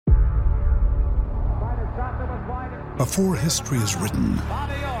Before history is written,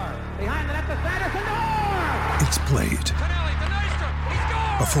 it's played.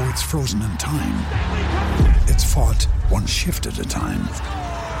 Before it's frozen in time, it's fought one shift at a time.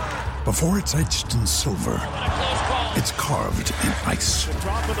 Before it's etched in silver, it's carved in ice.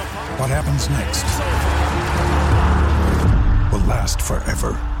 What happens next will last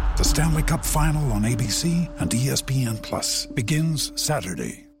forever. The Stanley Cup Final on ABC and ESPN Plus begins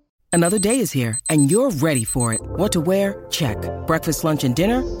Saturday. Another day is here, and you're ready for it. What to wear? Check. Breakfast, lunch, and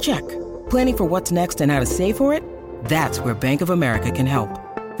dinner? Check. Planning for what's next and how to save for it? That's where Bank of America can help.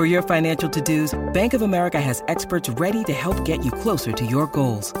 For your financial to-dos, Bank of America has experts ready to help get you closer to your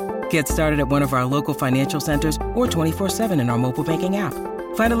goals. Get started at one of our local financial centers or 24/7 in our mobile banking app.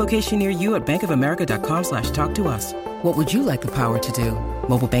 Find a location near you at bankofamerica.com/talktous. What would you like the power to do?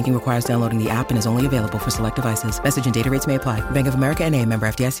 Mobile banking requires downloading the app and is only available for select devices. Message and data rates may apply. Bank of America N.A., member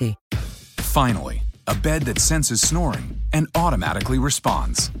FDIC. Finally, a bed that senses snoring and automatically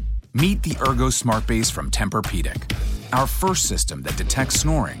responds. Meet the Ergo Smart Base from Tempur-Pedic, our first system that detects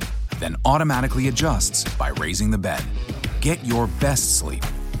snoring, then automatically adjusts by raising the bed. Get your best sleep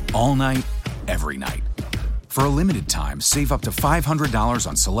all night, every night. For a limited time, save up to $500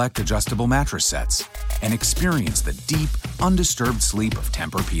 on select adjustable mattress sets and experience the deep, undisturbed sleep of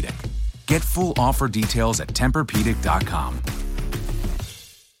Tempur-Pedic. Get full offer details at TempurPedic.com.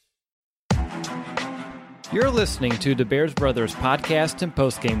 You're listening to the Bears Brothers podcast and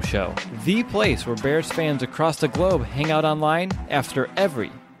postgame show, the place where Bears fans across the globe hang out online after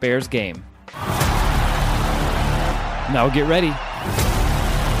every Bears game. Now get ready,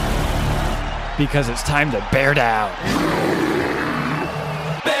 because it's time to bear down.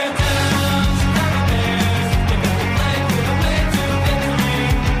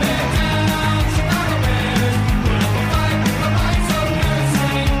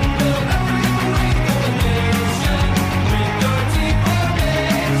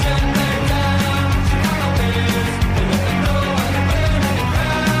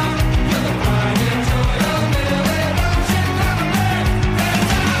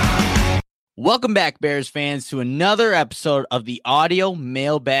 Welcome back, Bears fans, to another episode of the Audio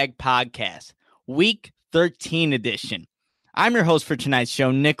Mailbag Podcast, Week 13 edition. I'm your host for tonight's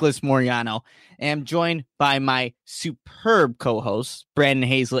show, Nicholas Moriano, and I'm joined by my superb co-host, Brandon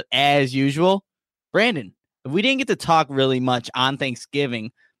Hazlett, as usual. Brandon, we didn't get to talk really much on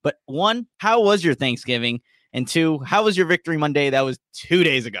Thanksgiving, but one, how was your Thanksgiving? And two, how was your Victory Monday? That was 2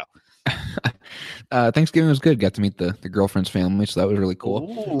 days ago. Thanksgiving was good. Got to meet the girlfriend's family, so that was really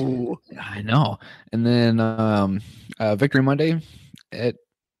cool. Ooh. I know. And then Victory Monday,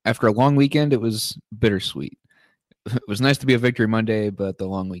 after a long weekend, it was bittersweet. It was nice to be a Victory Monday, but the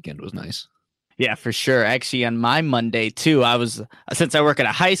long weekend was nice. Yeah, for sure. Actually, on my Monday too, since I work at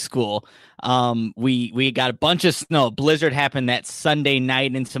a high school, we got a bunch of snow. A blizzard happened that Sunday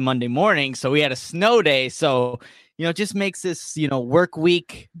night into Monday morning, so we had a snow day. So it just makes this, work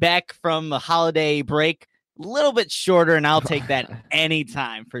week back from a holiday break a little bit shorter, and I'll take that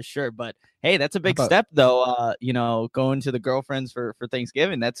anytime for sure. But hey, that's a big step, though. Going to the girlfriends for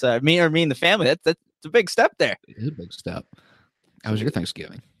Thanksgiving. That's me and the family. That's a big step there. It is a big step. How was your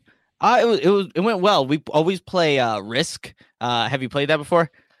Thanksgiving? It went well. We always play Risk. Have you played that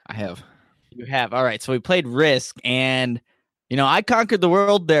before? I have. You have. All right. So we played Risk, and I conquered the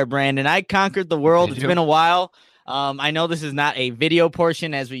world there, Brandon. I conquered the world. It's been a while. I know this is not a video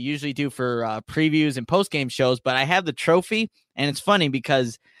portion as we usually do for previews and post-game shows, but I have the trophy, and it's funny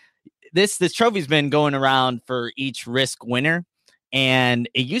because this trophy's been going around for each Risk winner, and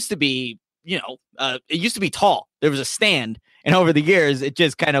it used to be, tall. There was a stand, and over the years, it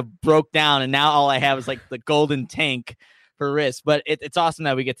just kind of broke down, and now all I have is like the golden tank for Risk. But it's awesome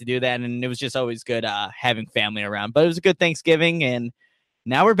that we get to do that, and it was just always good having family around. But it was a good Thanksgiving, and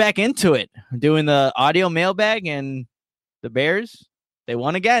now we're back into it. We're doing the audio mailbag, and the Bears, they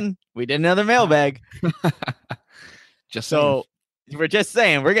won again. We did another mailbag. We're just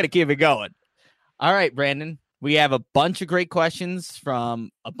saying we're going to keep it going. All right, Brandon, we have a bunch of great questions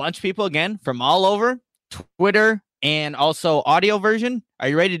from a bunch of people, again, from all over, Twitter, and also audio version. Are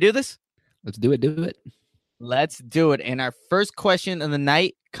you ready to do this? Let's do it. Let's do it. And our first question of the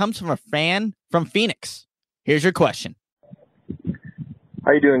night comes from a fan from Phoenix. Here's your question.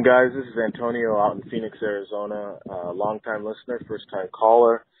 How you doing, guys? This is Antonio out in Phoenix, Arizona. Long-time listener, first-time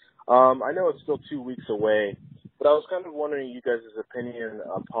caller. I know it's still 2 weeks away, but I was kind of wondering you guys' opinion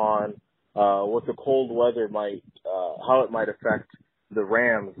upon what the cold weather how it might affect the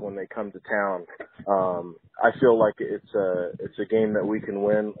Rams when they come to town. I feel like it's a game that we can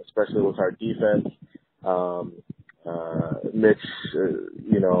win, especially with our defense. Mitch,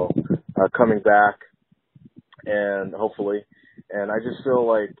 coming back. and hopefully, and I just feel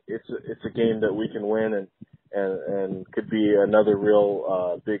like it's a game that we can win and could be another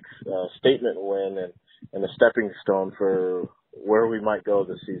real big statement win and a stepping stone for where we might go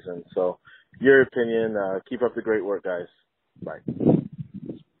this season. So, your opinion? Keep up the great work, guys. Bye.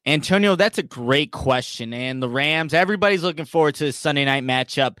 Antonio, that's a great question. And the Rams, everybody's looking forward to this Sunday night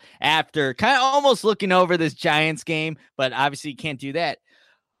matchup after kind of almost looking over this Giants game, but obviously you can't do that.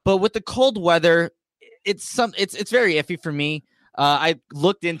 But with the cold weather, it's very iffy for me. I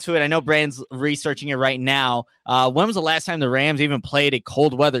looked into it. I know Brandon's researching it right now. When was the last time the Rams even played a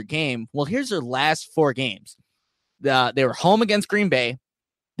cold weather game? Well, here's their last 4 games. They were home against Green Bay.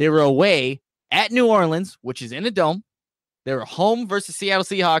 They were away at New Orleans, which is in a dome. They were home versus Seattle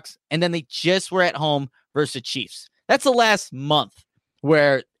Seahawks, and then they just were at home versus the Chiefs. That's the last month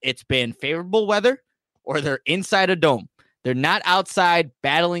where it's been favorable weather or they're inside a dome. They're not outside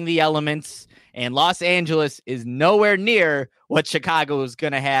battling the elements, and Los Angeles is nowhere near what Chicago is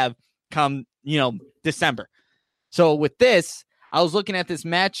going to have come, December. So with this, I was looking at this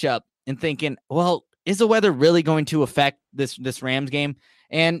matchup and thinking, well, is the weather really going to affect this Rams game?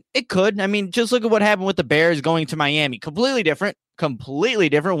 And it could. I mean, just look at what happened with the Bears going to Miami. Completely different.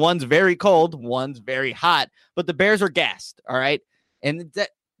 One's very cold, one's very hot, but the Bears are gassed, all right? And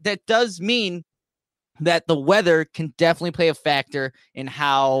that does mean that the weather can definitely play a factor in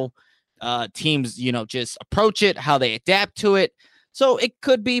how teams, just approach it, how they adapt to it. So it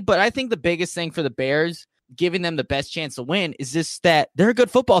could be, but I think the biggest thing for the Bears, giving them the best chance to win, is just that they're a good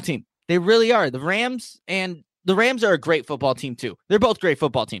football team. They really are. The Rams are a great football team too. They're both great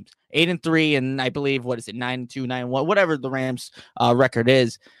football teams. 8-3, and I believe 9-2, 9-1, whatever the Rams record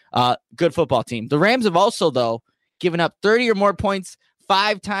is. Good football team. The Rams have also, though, given up 30 or more points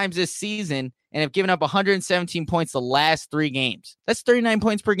 5 times this season and have given up 117 points the last 3 games. That's 39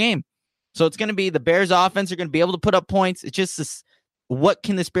 points per game. So it's going to be the Bears offense are going to be able to put up points. It's just this, what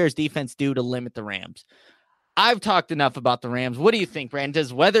can this Bears defense do to limit the Rams? I've talked enough about the Rams. What do you think, Brandon?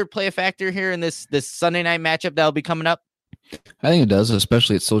 Does weather play a factor here in this Sunday night matchup that'll be coming up? I think it does,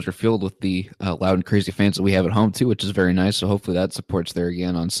 especially at Soldier Field with the loud and crazy fans that we have at home too, which is very nice. So hopefully that supports there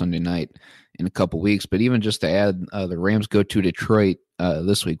again on Sunday night in a couple weeks. But even just to add, the Rams go to Detroit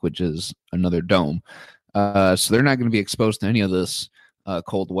this week, which is another dome. So they're not going to be exposed to any of this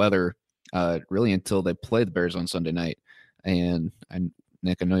cold weather really until they play the Bears on Sunday night. And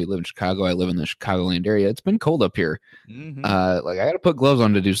Nick, I know you live in Chicago. I live in the Chicagoland area. It's been cold up here. Mm-hmm. I got to put gloves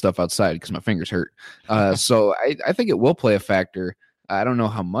on to do stuff outside because my fingers hurt. So I think it will play a factor. I don't know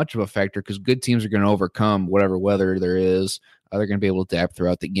how much of a factor because good teams are going to overcome whatever weather there is. They're going to be able to adapt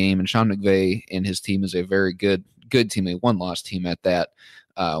throughout the game. And Sean McVay and his team is a very good team, a one-loss team at that.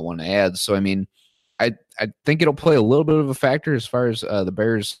 Want to add. So, I mean, I think it'll play a little bit of a factor as far as the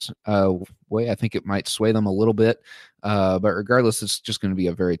Bears' way. I think it might sway them a little bit. But regardless, it's just going to be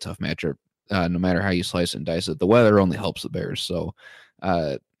a very tough matchup, no matter how you slice and dice it. The weather only helps the Bears. So,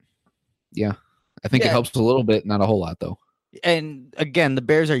 yeah, I think it helps a little bit, not a whole lot, though. And again, the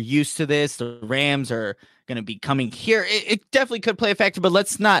Bears are used to this. The Rams are going to be coming here. It definitely could play a factor, but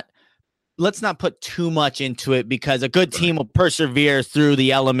let's not put too much into it because a good team will persevere through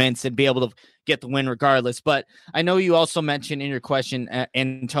the elements and be able to get the win regardless. But I know you also mentioned in your question,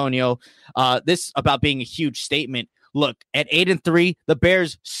 Antonio, this about being a huge statement. Look, at 8-3, the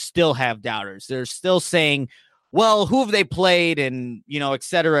Bears still have doubters. They're still saying, well, who have they played and, et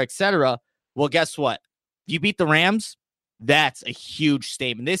cetera, et cetera. Well, guess what? You beat the Rams. That's a huge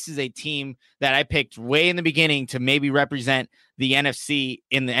statement. This is a team that I picked way in the beginning to maybe represent the NFC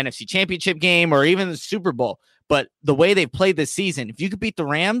in the NFC Championship game or even the Super Bowl. But the way they've played this season, if you could beat the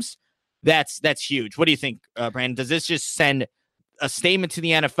Rams, that's huge. What do you think, Brandon? Does this just send a statement to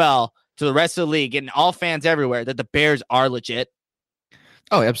the NFL, to the rest of the league, and all fans everywhere that the Bears are legit?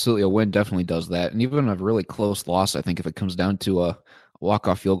 Oh, absolutely. A win definitely does that. And even a really close loss, I think if it comes down to a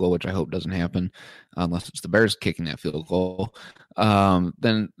walk-off field goal, which I hope doesn't happen unless it's the Bears kicking that field goal,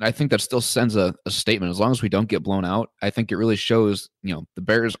 then I think that still sends a statement. As long as we don't get blown out, I think it really shows, the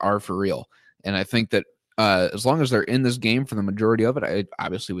Bears are for real. And I think that as long as they're in this game for the majority of it, I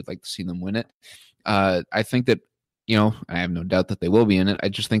obviously would like to see them win it. I think that, I have no doubt that they will be in it. I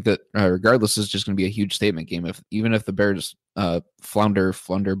just think that regardless, it's just going to be a huge statement game. Even if the Bears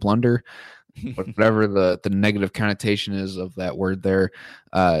blunder, whatever the negative connotation is of that word there,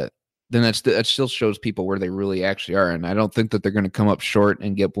 then that still shows people where they really actually are. And I don't think that they're going to come up short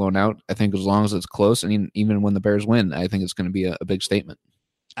and get blown out. I think as long as it's close, and even when the Bears win, I think it's going to be a big statement.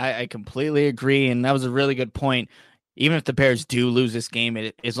 I completely agree. And that was a really good point. even if the Bears do lose this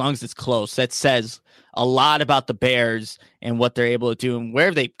game, as long as it's close, that says a lot about the Bears and what they're able to do and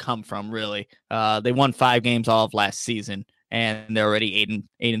where they've come from, really. They won 5 games all of last season, and they're already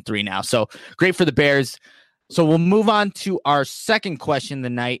 8-3 now. So great for the Bears. So we'll move on to our second question of the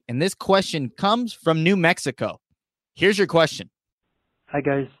night, and this question comes from New Mexico. Here's your question. Hi,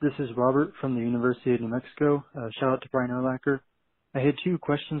 guys. This is Robert from the University of New Mexico. Shout out to Brian Urlacher. I had 2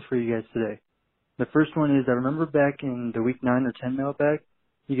 questions for you guys today. The first one is, I remember back in the week 9 or 10 mailbag,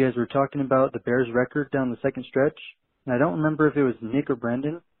 you guys were talking about the Bears' record down the second stretch. And I don't remember if it was Nick or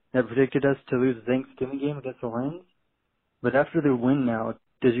Brendan that predicted us to lose the Thanksgiving game against the Lions. But after the win now,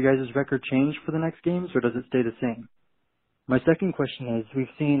 does you guys' record change for the next games, or does it stay the same? My second question is, we've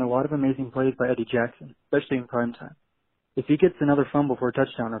seen a lot of amazing plays by Eddie Jackson, especially in prime time. If he gets another fumble for a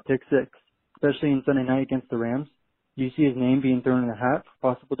touchdown or pick 6, especially in Sunday night against the Rams, do you see his name being thrown in the hat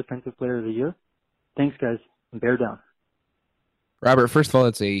for possible Defensive Player of the Year? Thanks, guys, and bear down. Robert, first of all,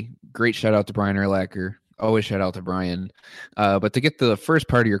 it's a great shout out to Brian Urlacher. Always shout out to Brian. But to get to the first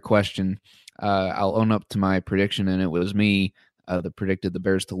part of your question, I'll own up to my prediction, and it was me that predicted the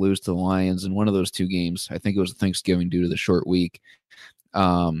Bears to lose to the Lions in one of those 2 games. I think it was Thanksgiving due to the short week.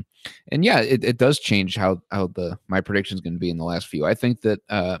 And yeah, it does change how my prediction is going to be in the last few. I think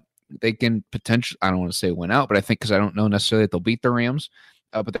that they can potentially, I don't want to say win out, but I think, because I don't know necessarily that they'll beat the Rams,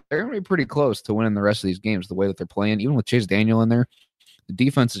 but they're going to be pretty close to winning the rest of these games the way that they're playing. Even with Chase Daniel in there, the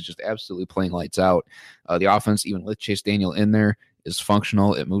defense is just absolutely playing lights out. The offense, even with Chase Daniel in there, is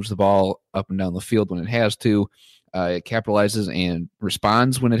functional. It moves the ball up and down the field when it has to. It capitalizes and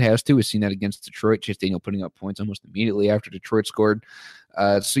responds when it has to. We've seen that against Detroit. Chase Daniel putting up points almost immediately after Detroit scored.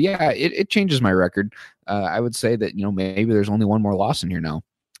 So yeah, it changes my record. I would say that, maybe there's only one more loss in here now,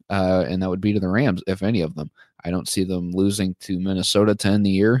 and that would be to the Rams, if any of them. I don't see them losing to Minnesota to end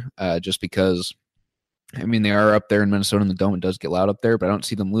the year, just because, they are up there in Minnesota in the Dome. It does get loud up there, but I don't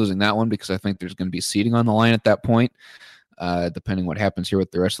see them losing that one because I think there's going to be seeding on the line at that point. Depending what happens here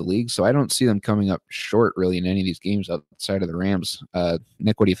with the rest of the league. So I don't see them coming up short really in any of these games outside of the Rams.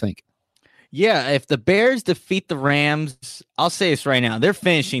 Nick, what do you think? Yeah, if the Bears defeat the Rams, I'll say this right now, they're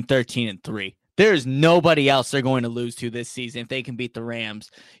finishing 13-3. There's nobody else they're going to lose to this season if they can beat the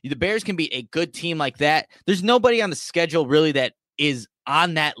Rams. The Bears can beat a good team like that. There's nobody on the schedule really that is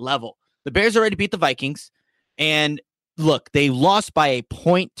on that level. The Bears already beat the Vikings, and look, they lost by a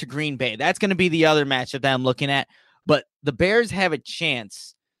point to Green Bay. That's going to be the other matchup that I'm looking at. But the Bears have a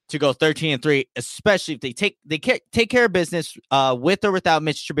chance to go 13-3, especially if they take care of business with or without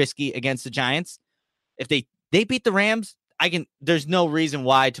Mitch Trubisky against the Giants. If they beat the Rams, there's no reason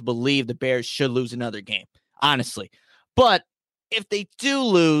why to believe the Bears should lose another game, honestly. But if they do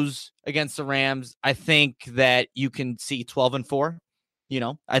lose against the Rams, I think that you can see 12-4.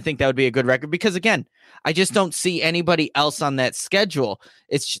 I think that would be a good record because, again, I just don't see anybody else on that schedule.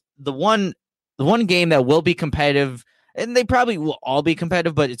 It's the one game that will be competitive, and they probably will all be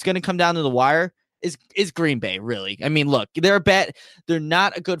competitive, but it's going to come down to the wire, is Green Bay, really. Look, they're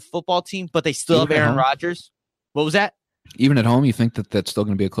not a good football team, but they still have Aaron Rodgers. What was that? Even at home, you think that that's still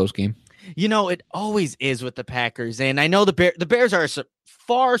going to be a close game? It always is with the Packers, and I know the Bears are a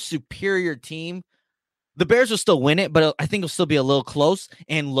far superior team. The Bears will still win it, but I think it'll still be a little close.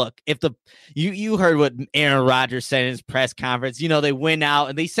 And look, if you heard what Aaron Rodgers said in his press conference, they win out,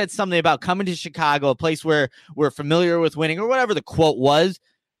 and they said something about coming to Chicago, a place where we're familiar with winning, or whatever the quote was.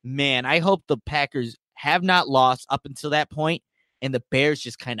 Man, I hope the Packers have not lost up until that point, and the Bears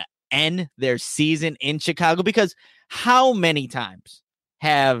just kind of end their season in Chicago, because how many times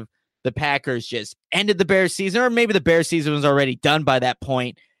have the Packers just ended the Bears season, or maybe the Bears season was already done by that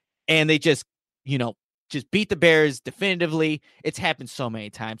point, and they just beat the Bears definitively? It's happened so many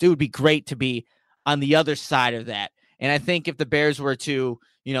times. It would be great to be on the other side of that. And I think if the Bears were to,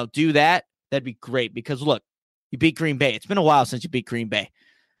 do that, that'd be great, because look, you beat Green Bay. It's been a while since you beat Green Bay,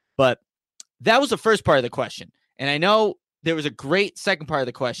 but that was the first part of the question. And I know there was a great second part of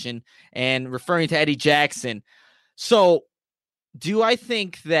the question, and referring to Eddie Jackson. So do I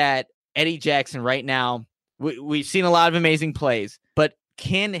think that Eddie Jackson right now, we've seen a lot of amazing plays, but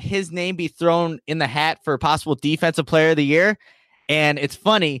can his name be thrown in the hat for a possible Defensive Player of the Year? And it's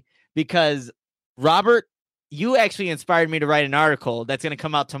funny because, Robert, you actually inspired me to write an article that's going to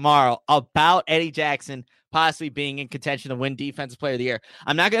come out tomorrow about Eddie Jackson possibly being in contention to win Defensive Player of the Year.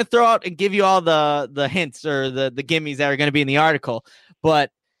 I'm not going to throw out and give you all the hints or the gimmies that are going to be in the article, but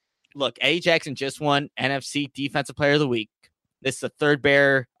look, Eddie Jackson just won NFC Defensive Player of the Week. This is the third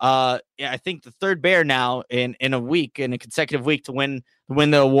Bear. I think the third Bear now in a consecutive week to win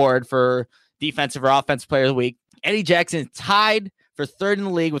the award for Defensive or Offensive Player of the Week. Eddie Jackson tied for third in the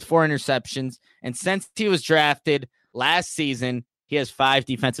league with 4 interceptions. And since he was drafted, Last season, he has 5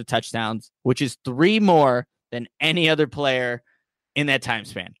 defensive touchdowns, which is 3 more than any other player in that time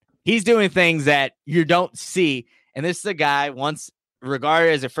span. He's doing things that you don't see. And this is a guy once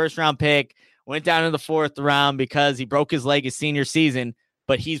regarded as a first-round pick, went down in the 4th round because he broke his leg his senior season,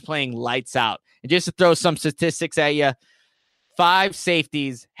 but he's playing lights out. And just to throw some statistics at you, 5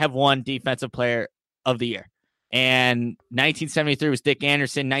 safeties have won Defensive Player of the Year. And 1973 was Dick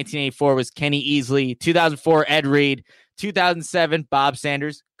Anderson. 1984 was Kenny Easley. 2004, Ed Reed. 2007, Bob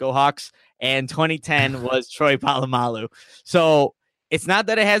Sanders. Go Hawks. And 2010 was Troy Polamalu. So it's not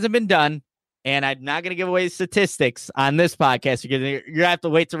that it hasn't been done. And I'm not going to give away statistics on this podcast. You're going to have to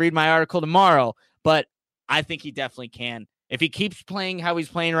wait to read my article tomorrow. But I think he definitely can. If he keeps playing how he's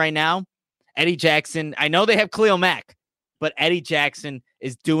playing right now, Eddie Jackson, I know they have Khalil Mack, but Eddie Jackson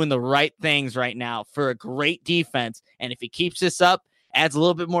is doing the right things right now for a great defense. And if he keeps this up, adds a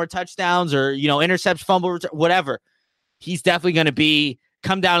little bit more touchdowns or, intercepts, fumble, whatever, he's definitely going to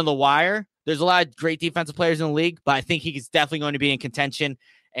come down to the wire. There's a lot of great defensive players in the league, but I think he's definitely going to be in contention.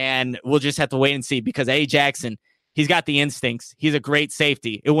 And we'll just have to wait and see because Eddie Jackson, he's got the instincts. He's a great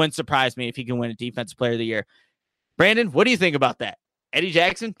safety. It wouldn't surprise me if he can win a Defensive Player of the Year. Brandon, what do you think about that? Eddie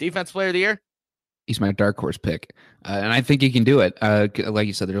Jackson, Defensive Player of the Year? He's my dark horse pick, and I think he can do it. Like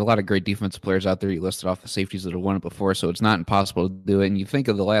you said, there's a lot of great defensive players out there. You listed off the safeties that have won it before, so it's not impossible to do it. And you think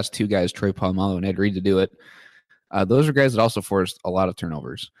of the last 2 guys, Troy Polamalu and Ed Reed, to do it. Those are guys that also forced a lot of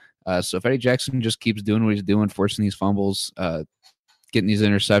turnovers. So if Eddie Jackson just keeps doing what he's doing, forcing these fumbles, getting these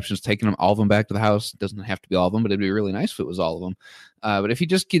interceptions, taking all of them back to the house, doesn't have to be all of them, but it'd be really nice if it was all of them. But if he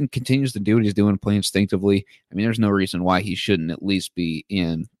just continues to do what he's doing, play instinctively, I mean, there's no reason why he shouldn't at least be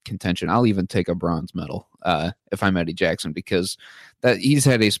in contention. I'll even take a bronze medal if I'm Eddie Jackson because he's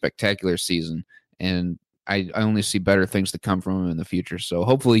had a spectacular season, and I only see better things to come from him in the future. So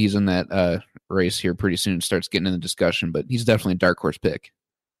hopefully he's in that race here pretty soon and starts getting in the discussion, but he's definitely a dark horse pick.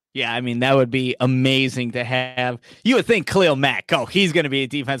 Yeah, I mean, that would be amazing to have. You would think Khalil Mack, he's going to be a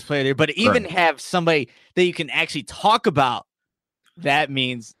defense player there, but even have somebody that you can actually talk about, that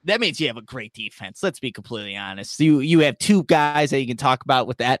means you have a great defense. Let's be completely honest. You have 2 guys that you can talk about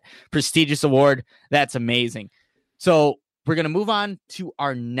with that prestigious award. That's amazing. So we're going to move on to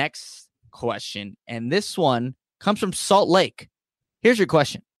our next question, and this one comes from Salt Lake. Here's your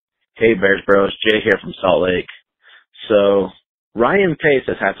question. Hey, Bears Bros. Jay here from Salt Lake. So Ryan Pace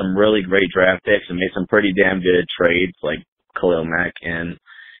has had some really great draft picks and made some pretty damn good trades like Khalil Mack, and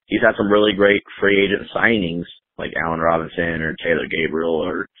he's had some really great free agent signings like Allen Robinson or Taylor Gabriel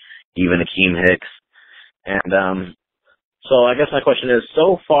or even Akeem Hicks. And so I guess my question is,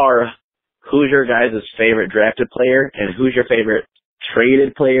 so far, who's your guys' favorite drafted player and who's your favorite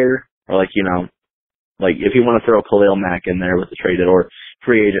traded player? Or like if you want to throw Khalil Mack in there with the traded or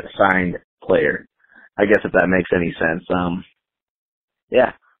free agent signed player, I guess if that makes any sense.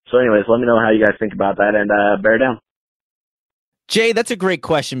 Yeah. So anyways, let me know how you guys think about that and bear down. Jay, that's a great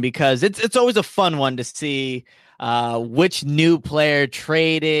question because it's always a fun one to see which new player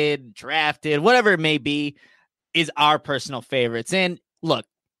traded, drafted, whatever it may be, is our personal favorites. And look,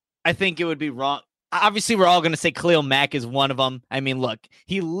 I think it would be wrong. Obviously, we're all going to say Khalil Mack is one of them. I mean, look,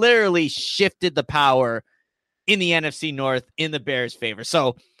 he literally shifted the power in the NFC North in the Bears' favor.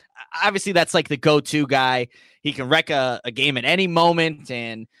 So obviously, that's like the go-to guy. He can wreck a game at any moment.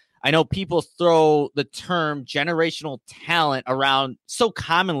 And I know people throw the term generational talent around so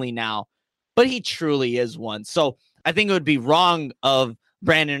commonly now, but he truly is one. So I think it would be wrong of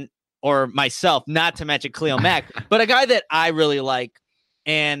Brandon or myself not to mention Khalil Mack, but a guy that I really like.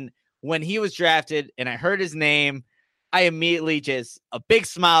 And when he was drafted and I heard his name, I immediately just a big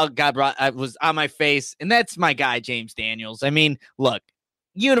smile was on my face. And that's my guy, James Daniels. I mean, look,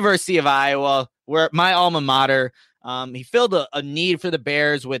 University of Iowa, where my alma mater, he filled a need for the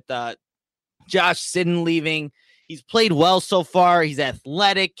Bears with Josh Sidden leaving. He's played well so far. He's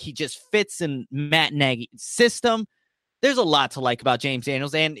athletic. He just fits in Matt Nagy's system. There's a lot to like about James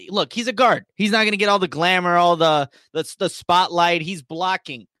Daniels. And look, he's a guard. He's not going to get all the glamour, all the spotlight. He's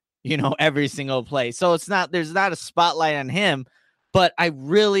blocking, every single play. So there's not a spotlight on him, but I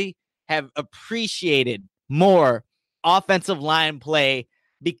really have appreciated more offensive line play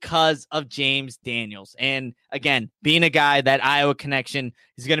because of James Daniels. And again, being a guy that Iowa connection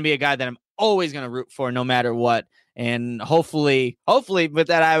is going to be a guy that I'm always going to root for no matter what. And hopefully with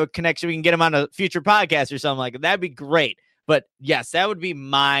that Iowa connection, we can get him on a future podcast or something like that. That'd be great. But yes, that would be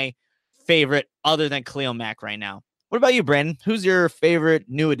my favorite other than Khalil Mack right now. What about you, Brandon? Who's your favorite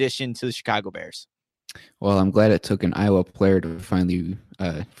new addition to the Chicago Bears? Well, I'm glad it took an Iowa player to finally,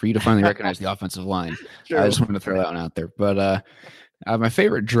 for you to finally recognize the offensive line. Sure. I just wanted to throw that one out there. But My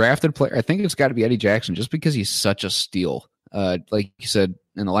favorite drafted player, I think it's got to be Eddie Jackson, just because he's such a steal. Like you said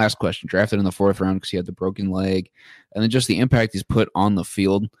in the last question, drafted in the 4th round because he had the broken leg, and then just the impact he's put on the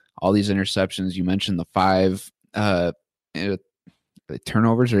field. All these interceptions, you mentioned the 5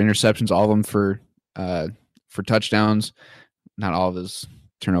 turnovers or interceptions, all of them for touchdowns. Not all of his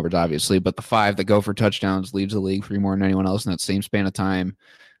turnovers, obviously, but the 5 that go for touchdowns leads the league for more than anyone else in that same span of time.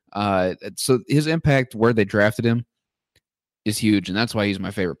 So his impact where they drafted him is huge, and that's why he's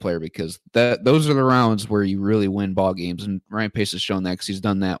my favorite player, because those are the rounds where you really win ball games, and Ryan Pace has shown that because he's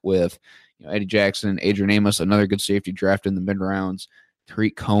done that with Eddie Jackson, Adrian Amos, another good safety drafted in the mid rounds,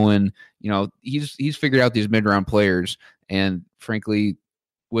 Tariq Cohen. He's figured out these mid round players, and frankly,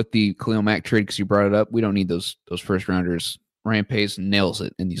 with the Khalil Mack trade, because you brought it up, we don't need those first rounders. Ryan Pace nails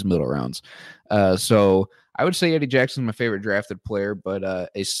it in these middle rounds. So I would say Eddie Jackson is my favorite drafted player, but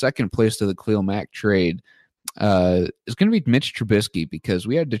a second place to the Khalil Mack trade is going to be Mitch Trubisky, because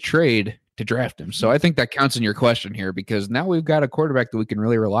we had to trade to draft him. So I think that counts in your question here, because now we've got a quarterback that we can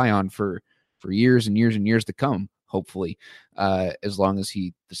really rely on for years and years and years to come, hopefully, as long as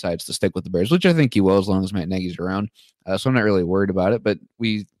he decides to stick with the Bears, which I think he will, as long as Matt Nagy's around. So I'm not really worried about it, but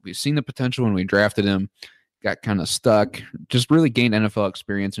we've seen the potential when we drafted him, got kind of stuck, just really gained NFL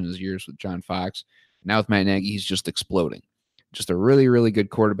experience in his years with John Fox. Now with Matt Nagy, he's just exploding. Just a really, really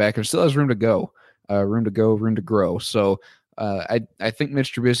good quarterback, and still has room to go. Room to grow. So I think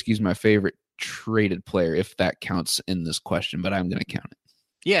Mitch Trubisky is my favorite traded player, if that counts in this question, but I'm going to count it.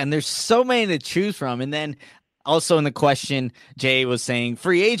 Yeah, and there's so many to choose from. And then also in the question, Jay was saying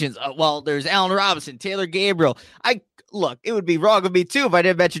free agents. Well, there's Allen Robinson, Taylor Gabriel. Look, it would be wrong of me too if I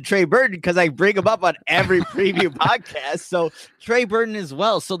didn't mention Trey Burton, because I bring him up on every preview podcast. So Trey Burton as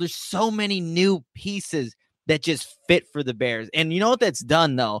well. So there's so many new pieces that just fit for the Bears. And you know what that's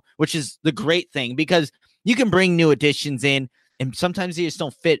done, though, which is the great thing, because you can bring new additions in, and sometimes they just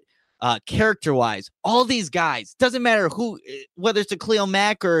don't fit character-wise. All these guys, doesn't matter who, whether it's a Khalil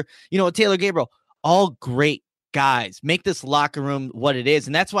Mack or, a Taylor Gabriel, all great guys make this locker room what it is.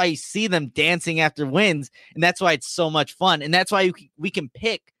 And that's why you see them dancing after wins, and that's why it's so much fun. And that's why we can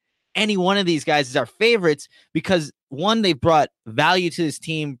pick any one of these guys as our favorites, because, one, they've brought value to this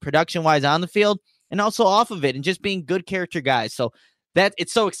team production-wise on the field, and also off of it, and just being good character guys. So that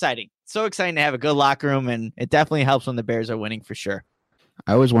it's so exciting. So exciting to have a good locker room, and it definitely helps when the Bears are winning, for sure.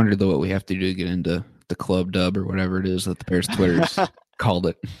 I always wondered, though, what we have to do to get into the club dub or whatever it is that the Bears Twitter's called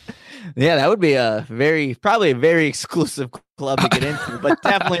it. Yeah, that would be probably a very exclusive club to get into, but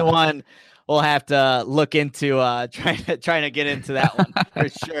definitely one we'll have to look into, trying to get into that one for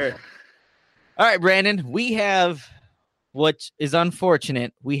sure. All right, Brandon, we have, which is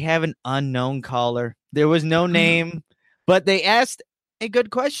unfortunate, we have an unknown caller. There was no name, but they asked a good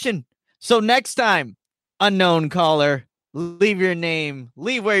question. So next time, unknown caller, leave your name,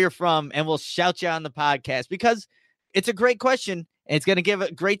 leave where you're from, and we'll shout you on the podcast, because it's a great question, and it's going to give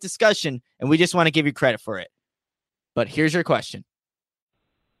a great discussion, and we just want to give you credit for it. But here's your question.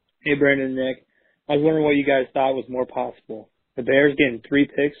 Hey, Brandon and Nick. I was wondering what you guys thought was more possible. The Bears getting 3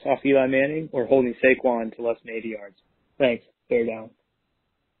 picks off Eli Manning, or holding Saquon to less than 80 yards? Thanks. Bear down.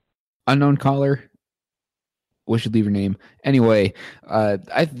 Unknown caller. We should leave your name. Anyway,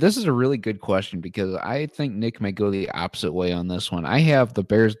 this is a really good question, because I think Nick may go the opposite way on this one. I have the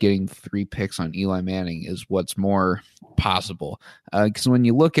Bears getting 3 picks on Eli Manning is what's more possible. Because when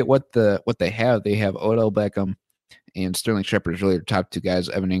you look at what they have Odell Beckham and Sterling Shepard is really their top 2 guys,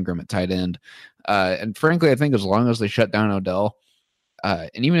 Evan Ingram at tight end. And frankly, I think as long as they shut down Odell, and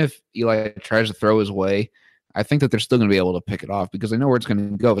even if Eli tries to throw his way, I think that they're still going to be able to pick it off, because they know where it's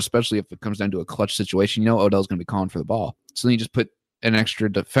going to go, especially if it comes down to a clutch situation. Odell's going to be calling for the ball. So then you just put an extra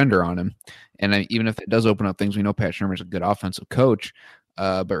defender on him. And even if it does open up things, we know Pat Shurmur's a good offensive coach.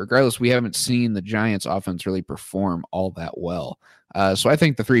 But regardless, we haven't seen the Giants offense really perform all that well. So I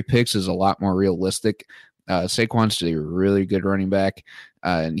think the 3 picks is a lot more realistic. Saquon's a really good running back.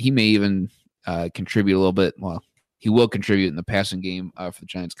 And he may even contribute a little bit. Well, he will contribute in the passing game for the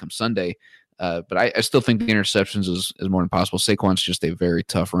Giants come Sunday. But I still think the interceptions is more than possible. Saquon's just a very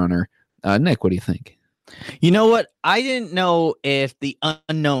tough runner. Nick, what do you think? You know what? I didn't know if the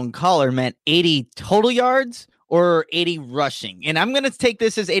unknown caller meant 80 total yards or 80 rushing. And I'm going to take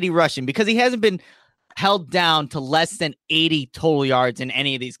this as 80 rushing, because he hasn't been held down to less than 80 total yards in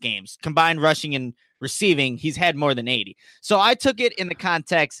any of these games. Combined rushing and receiving, he's had more than 80. So I took it in the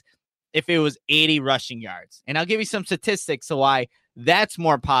context if it was 80 rushing yards. And I'll give you some statistics of why that's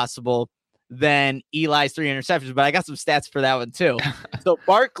more possible than Eli's 3 interceptions, but I got some stats for that one too. So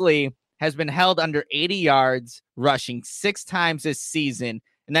Barkley has been held under 80 yards rushing 6 times this season,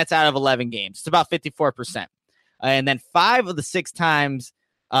 and that's out of 11 games. It's about 54%. And then 5 of the 6 times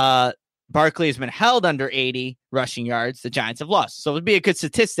Barkley has been held under 80 rushing yards, the Giants have lost. So it would be a good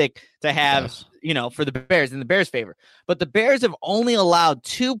statistic to have, for the Bears in the Bears' favor. But the Bears have only allowed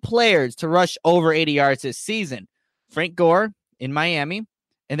 2 players to rush over 80 yards this season. Frank Gore in Miami,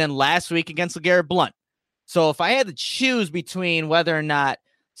 and then last week against LeGarrette Blount. So if I had to choose between whether or not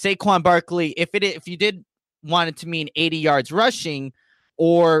Saquon Barkley, if you did want it to mean 80 yards rushing,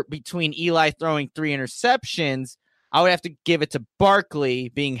 or between Eli throwing 3 interceptions, I would have to give it to Barkley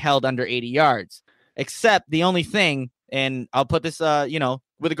being held under 80 yards. Except the only thing, and I'll put this,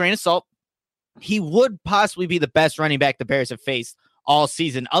 with a grain of salt, he would possibly be the best running back the Bears have faced all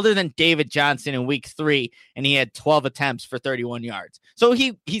season, other than David Johnson in week 3, and he had 12 attempts for 31 yards. So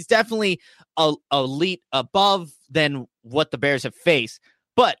he's definitely a elite above than what the Bears have faced.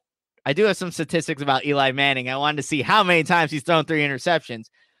 But I do have some statistics about Eli Manning. I wanted to see how many times he's thrown 3 interceptions.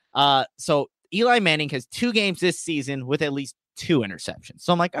 So Eli Manning has 2 games this season with at least 2 interceptions.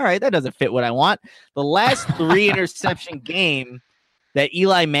 So I'm like, all right, that doesn't fit what I want. The last 3 interception game that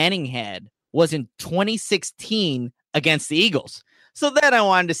Eli Manning had was in 2016 against the Eagles. So then I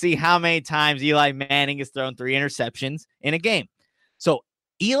wanted to see how many times Eli Manning has thrown 3 interceptions in a game. So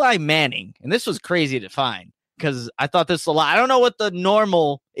Eli Manning, and this was crazy to find because I thought this was a lot. I don't know what the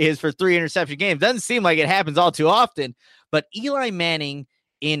normal is for 3 interception games. Doesn't seem like it happens all too often, but Eli Manning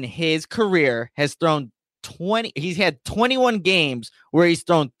in his career has thrown he's had 21 games where he's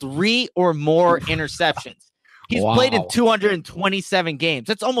thrown 3 or more interceptions. He's played in 227 games.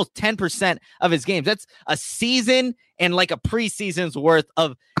 That's almost 10% of his games. That's a season and like a preseason's worth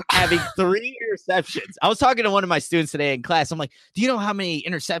of having 3 interceptions. I was talking to one of my students today in class. I'm like, do you know how many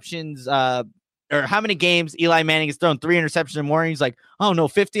interceptions or how many games Eli Manning has thrown 3 interceptions or more? And he's like, oh, no,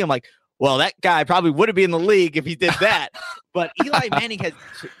 50. I'm like, well, that guy probably wouldn't be in the league if he did that. But Eli Manning has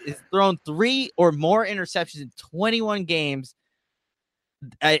thrown 3 or more interceptions in 21 games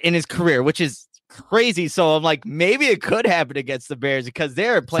in his career, which is crazy. So I'm like, maybe it could happen against the Bears because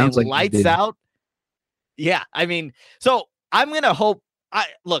they're playing lights out. Yeah, I mean, so I'm going to hope.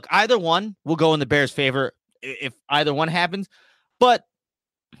 Look, either one will go in the Bears' favor if either one happens. But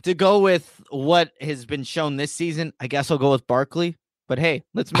to go with what has been shown this season, I guess I'll go with Barkley. But hey,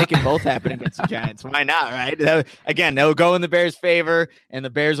 let's make it both happen against the Giants. Why not, right? Again, they'll go in the Bears' favor, and the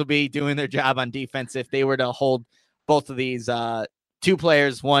Bears will be doing their job on defense if they were to hold both of these 2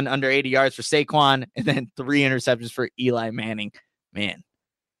 players, 1 under 80 yards for Saquon, and then 3 interceptions for Eli Manning. Man,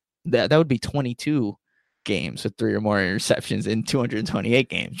 that would be 22 games with 3 or more interceptions in 228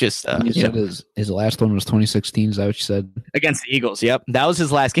 games. Just you said his last one was 2016. Is that what you said? Against the Eagles. Yep, that was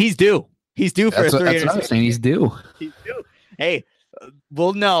his last game. He's due. He's due for a 3 interceptions. That's what I was saying. He's due. He's due. Hey,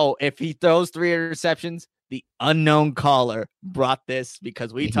 we'll know if he throws 3 interceptions. The unknown caller brought this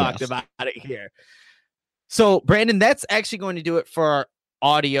because we talked about it here. So, Brandon, that's actually going to do it for our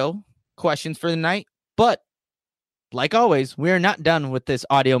audio questions for the night. But like always, we are not done with this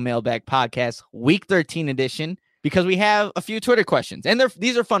audio mailbag podcast, week 13 edition, because we have a few Twitter questions, and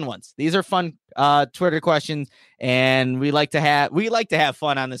these are fun ones. These are fun Twitter questions, and we like to have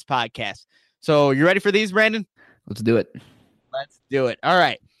fun on this podcast. So, you ready for these, Brandon? Let's do it. Let's do it. All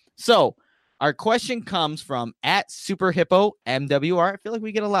right. So, our question comes from @SuperHippoMWR. I feel like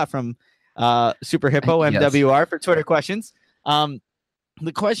we get a lot from Super Hippo MWR for Twitter questions.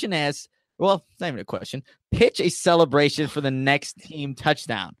 The question asks, well, it's not even a question. Pitch a celebration for the next team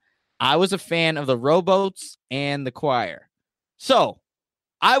touchdown. I was a fan of the Rowboats and the Choir. So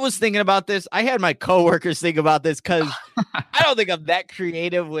I was thinking about this. I had my coworkers think about this because I don't think I'm that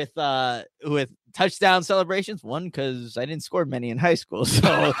creative with touchdown celebrations. One, because I didn't score many in high school.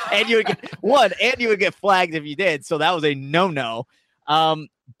 So and you would get flagged if you did. So that was a no.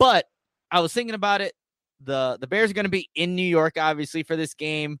 But I was thinking about it. The Bears are going to be in New York, obviously, for this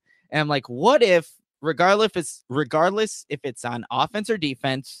game. And I'm like, what if, regardless if it's on offense or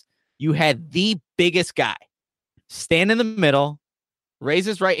defense, you had the biggest guy stand in the middle, raise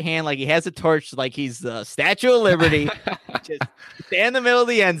his right hand like he has a torch, like he's the Statue of Liberty, just stand in the middle of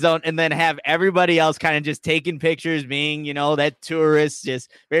the end zone, and then have everybody else kind of just taking pictures, being, that tourist, just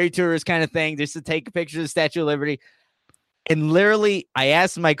very tourist kind of thing, just to take pictures of the Statue of Liberty. And literally, I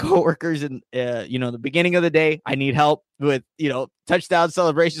asked my coworkers in, the beginning of the day, I need help with, touchdown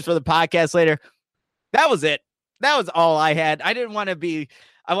celebrations for the podcast later. That was it. That was all I had. I wanted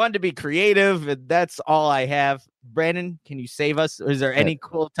to be creative, and that's all I have. Brandon, can you save us? Or is there any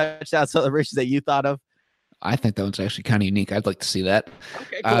cool touchdown celebrations that you thought of? I think that one's actually kind of unique. I'd like to see that.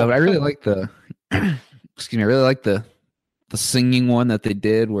 Okay, cool. I really like the singing one that they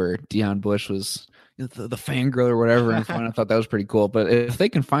did where Deion Bush was the fangirl or whatever in front. I thought that was pretty cool. But if they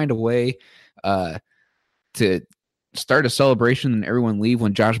can find a way to start a celebration and everyone leave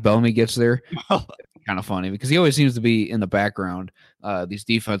when Josh Bellamy gets there. Kind of funny because he always seems to be in the background, these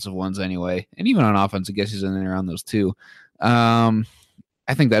defensive ones anyway, and even on offense, I guess he's in there on those too.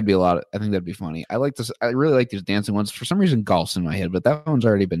 I think that'd be I think that'd be funny. I really like these dancing ones. For some reason, golf's in my head, but that one's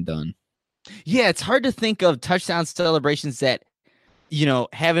already been done. Yeah, it's hard to think of touchdown celebrations that,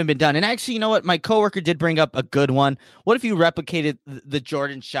 haven't been done. And actually, you know what? My coworker did bring up a good one. What if you replicated the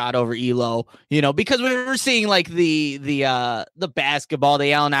Jordan shot over Elo? Because we were seeing like the basketball,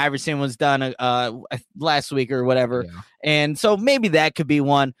 the Allen Iverson was done last week or whatever. Yeah. And so maybe that could be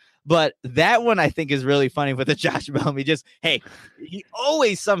one. But that one I think is really funny with the Josh Bellamy. Just, hey, he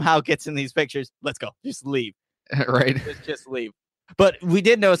always somehow gets in these pictures. Let's go. Just leave. Right. Just leave. But we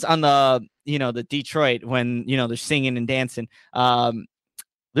did notice on the Detroit when, they're singing and dancing.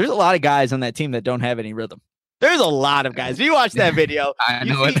 There's a lot of guys on that team that don't have any rhythm. There's a lot of guys. If you watch that video,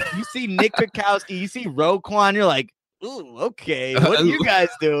 you see Nick Pikowski, you see Roquan, you're like, ooh, okay, what are you guys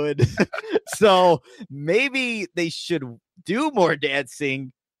doing? So maybe they should do more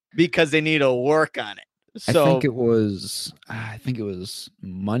dancing because they need to work on it. So I think it was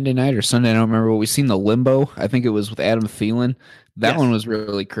Monday night or Sunday. I don't remember. But we seen the limbo. I think it was with Adam Thielen. That one was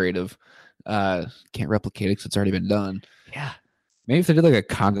really creative. Can't replicate it because it's already been done. Yeah. Maybe if they did like a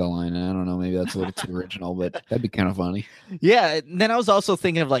conga line, I don't know. Maybe that's a little too original, but that'd be kind of funny. Yeah. And then I was also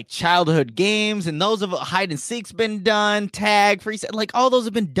thinking of like childhood games, and those of hide and seek's been done, tag, freestyle, like all those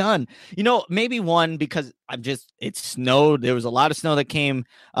have been done. Maybe one because it snowed. There was a lot of snow that came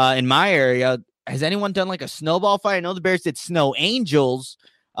in my area. Has anyone done like a snowball fight? I know the Bears did snow angels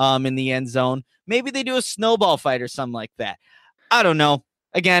in the end zone. Maybe they do a snowball fight or something like that. I don't know.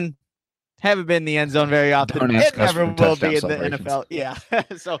 Again, haven't been in the end zone very often. It never will be in the NFL. Yeah.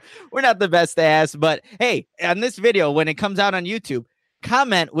 So we're not the best to ask. But hey, on this video, when it comes out on YouTube,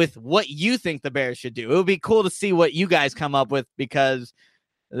 comment with what you think the Bears should do. It would be cool to see what you guys come up with because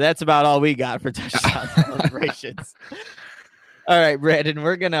that's about all we got for touchdown celebrations. All right, Brandon,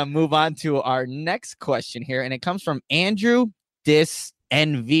 we're going to move on to our next question here, and it comes from Andrew Dis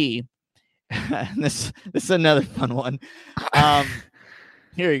NV. This is another fun one.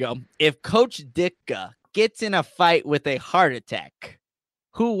 Here you go. If Coach Ditka gets in a fight with a heart attack,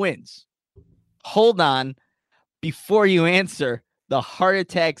 who wins? Hold on. Before you answer, the heart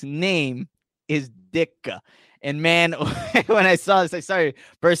attack's name is Ditka. And man, when I saw this, I started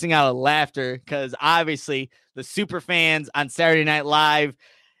bursting out of laughter because obviously the super fans on Saturday Night Live,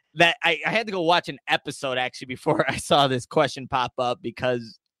 that I had to go watch an episode actually before I saw this question pop up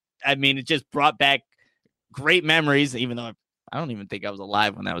because, it just brought back great memories, even though I don't even think I was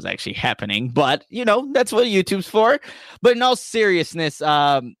alive when that was actually happening. But, that's what YouTube's for. But in all seriousness,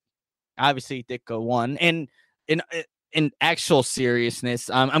 obviously Ditka won. And in actual seriousness,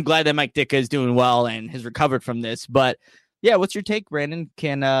 I'm glad that Mike Ditka is doing well and has recovered from this. But yeah, what's your take, Brandon?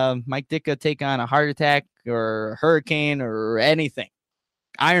 Can Mike Ditka take on a heart attack or a hurricane or anything?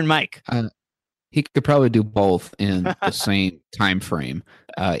 Iron Mike. He could probably do both in the same time frame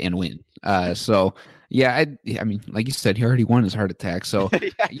and win. So yeah, I mean, like you said, he already won his heart attack. So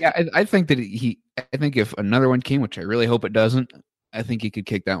yeah, I think that I think if another one came, which I really hope it doesn't, I think he could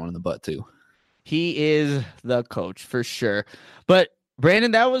kick that one in the butt too. He is the coach for sure. But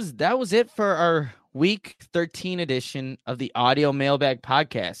Brandon, that was it for our week 13 edition of the Audio Mailbag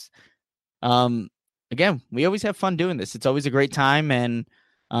podcast. Again, we always have fun doing this. It's always a great time, and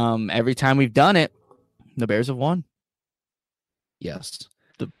every time we've done it, the Bears have won. Yes,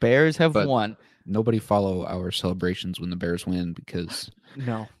 the Bears have won. Nobody follow our celebrations when the Bears win because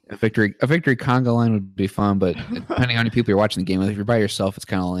no, a victory conga line would be fun, but depending on how many people you're watching the game with, if you're by yourself, it's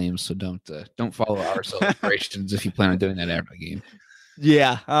kind of lame. So don't follow our celebrations if you plan on doing that after the game.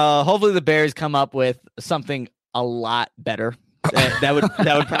 Yeah, hopefully the Bears come up with something a lot better. That would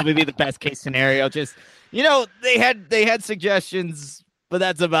probably be the best case scenario. Just they had suggestions, but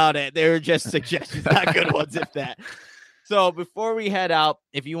that's about it. They were just suggestions, not good ones, if that. So before we head out,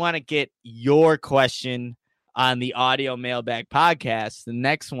 if you want to get your question on the Audio Mailbag podcast, the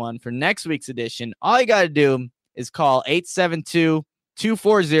next one for next week's edition, all you got to do is call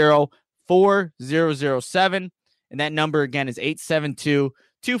 872-240-4007. And that number again is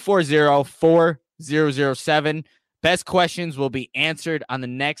 872-240-4007. Best questions will be answered on the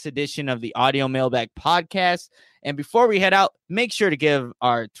next edition of the Audio Mailbag podcast. And before we head out, make sure to give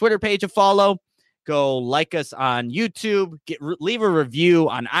our Twitter page a follow. Go like us on YouTube, leave a review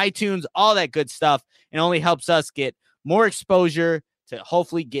on iTunes, all that good stuff. It only helps us get more exposure to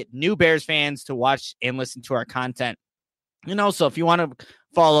hopefully get new Bears fans to watch and listen to our content. And also, if you want to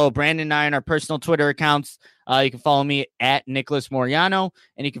follow Brandon and I on our personal Twitter accounts. You can follow me at Nicholas Moriano,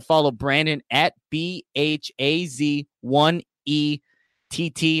 and you can follow Brandon at BHAZ1ETT,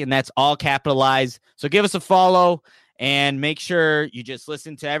 and that's all capitalized. So give us a follow and make sure you just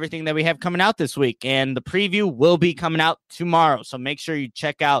listen to everything that we have coming out this week. And the preview will be coming out tomorrow. So make sure you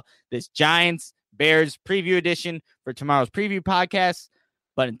check out this Giants Bears preview edition for tomorrow's preview podcast.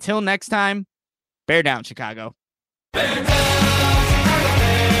 But until next time, bear down, Chicago. Bear down.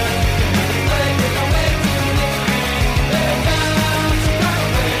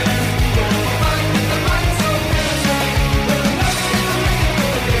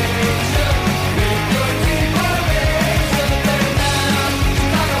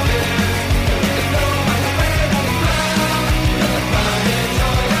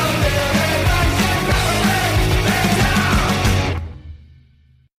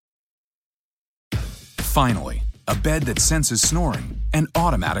 Finally, a bed that senses snoring and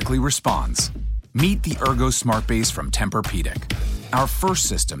automatically responds. Meet the Ergo Smart Base from Tempur-Pedic, our first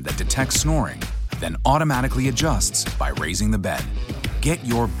system that detects snoring, then automatically adjusts by raising the bed. Get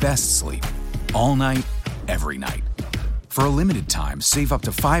your best sleep all night, every night. For a limited time, save up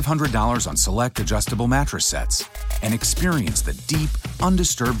to $500 on select adjustable mattress sets and experience the deep,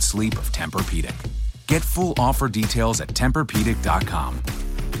 undisturbed sleep of Tempur-Pedic. Get full offer details at TempurPedic.com.